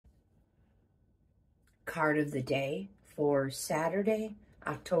card of the day for Saturday,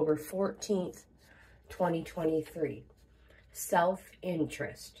 October 14th, 2023.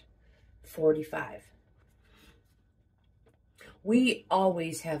 Self-interest, 45. We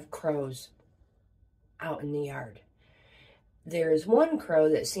always have crows out in the yard. There's one crow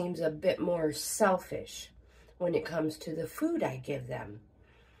that seems a bit more selfish when it comes to the food I give them,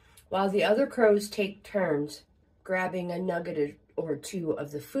 while the other crows take turns grabbing a nugget or two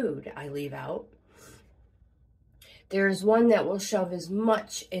of the food I leave out. There's one that will shove as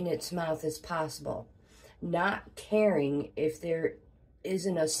much in its mouth as possible, not caring if there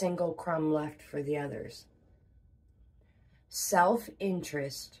isn't a single crumb left for the others.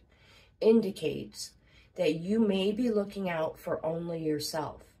 Self-interest indicates that you may be looking out for only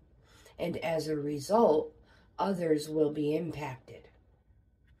yourself, and as a result, others will be impacted.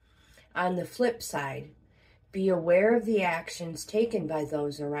 On the flip side, be aware of the actions taken by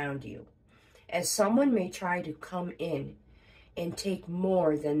those around you, as someone may try to come in and take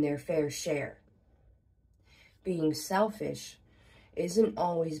more than their fair share. Being selfish isn't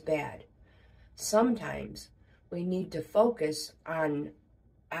always bad. Sometimes we need to focus on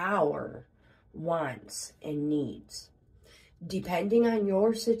our wants and needs. Depending on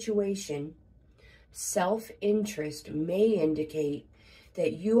your situation, self-interest may indicate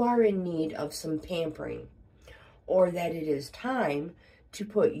that you are in need of some pampering, or that it is time to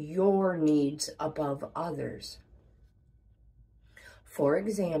put your needs above others. For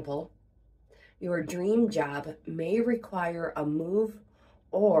example, your dream job may require a move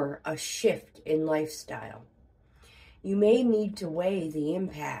or a shift in lifestyle. You may need to weigh the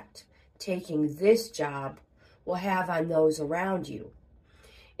impact taking this job will have on those around you.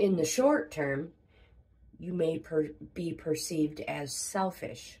 In the short term, you may be perceived as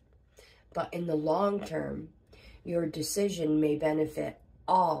selfish, but in the long term, your decision may benefit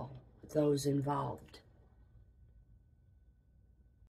all those involved.